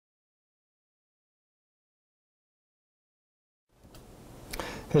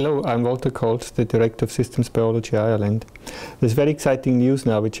Hello, I'm Walter Kolch, the Director of Systems Biology Ireland. There's very exciting news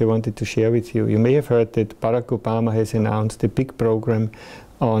now which I wanted to share with you. You may have heard that Barack Obama has announced a big program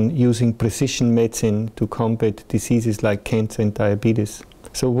on using precision medicine to combat diseases like cancer and diabetes.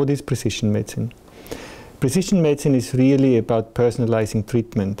 So what is precision medicine? Precision medicine is really about personalizing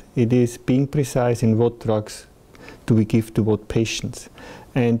treatment. It is being precise in what drugs do we give to what patients.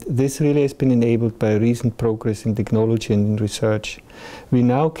 And this really has been enabled by recent progress in technology and in research. We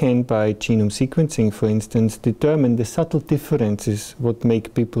now can, by genome sequencing, for instance, determine the subtle differences what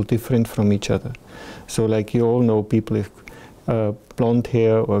make people different from each other. So like you all know, people have blonde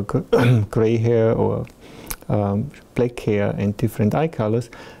hair or gray hair or black hair and different eye colors.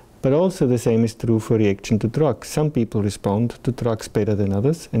 But also the same is true for reaction to drugs. Some people respond to drugs better than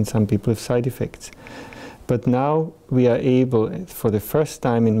others, and some people have side effects. But now we are able, for the first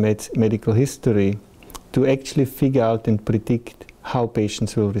time in medical history, to actually figure out and predict how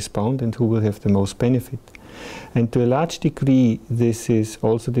patients will respond and who will have the most benefit. And to a large degree, this is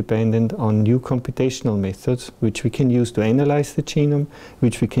also dependent on new computational methods, which we can use to analyze the genome,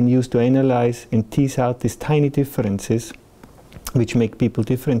 which we can use to analyze and tease out these tiny differences which make people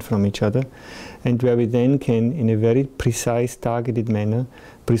different from each other, and where we then can, in a very precise, targeted manner,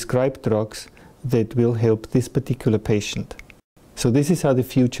 prescribe drugs that will help this particular patient. So this is how the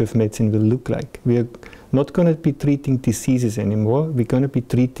future of medicine will look like. We are not going to be treating diseases anymore. We're going to be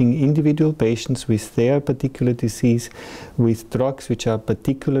treating individual patients with their particular disease with drugs which are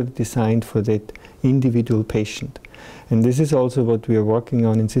particularly designed for that individual patient. And this is also what we are working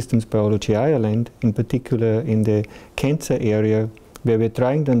on in Systems Biology Ireland, in particular in the cancer area, where we're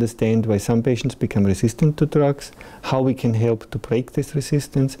trying to understand why some patients become resistant to drugs, how we can help to break this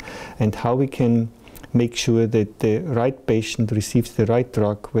resistance, and how we can make sure that the right patient receives the right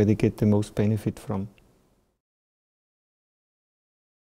drug where they get the most benefit from.